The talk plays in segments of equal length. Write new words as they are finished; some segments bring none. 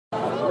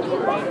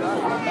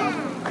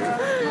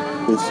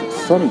It's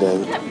Sunday,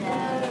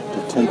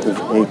 the 10th of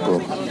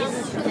April,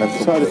 and I've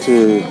decided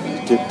to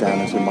dip down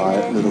into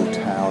my little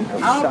town of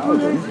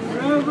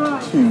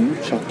Southampton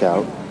to check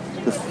out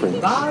the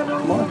French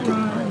market.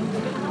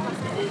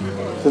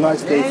 It's a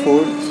nice day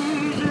for it,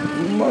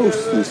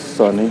 mostly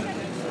sunny,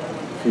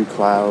 a few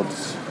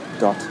clouds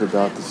dotted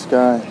about the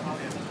sky,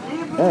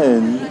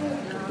 and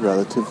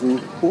relatively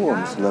warm.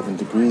 It's 11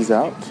 degrees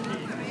out.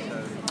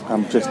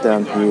 I'm just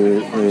down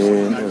here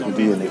in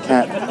Erhudi in the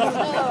Cat,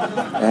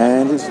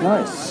 and it's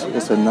nice.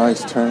 It's a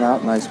nice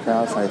turnout, nice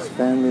crowds, nice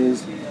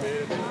families.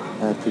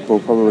 People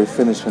probably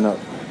finishing up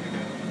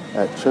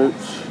at church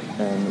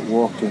and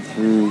walking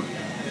through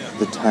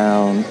the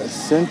town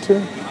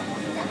center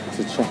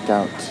to check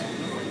out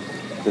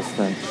the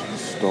French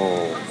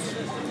stalls.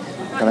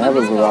 And I have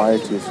a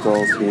variety of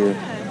stalls here,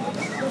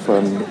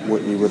 from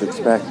what you would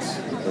expect.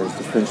 There's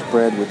the French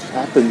bread, which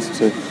happens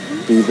to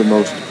be the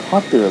most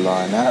popular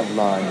line. That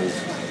line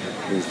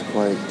is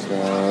quite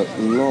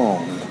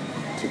long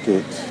to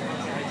get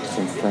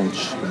some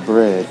French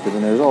bread. But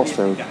then there's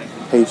also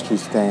pastry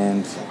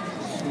stands,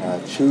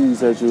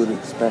 cheese as you would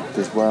expect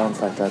as well. In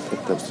fact, I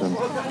picked up some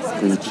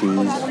free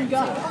cheese.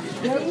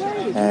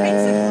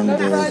 And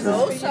there's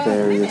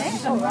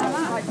various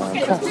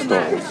craft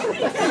stalls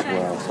as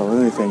well. So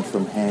anything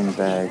from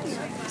handbags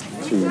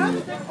to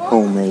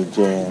homemade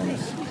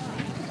jams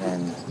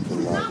and the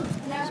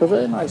like. So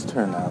very nice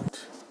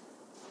turnout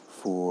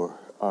for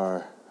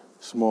our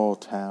small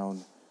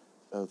town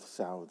of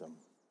Southampton.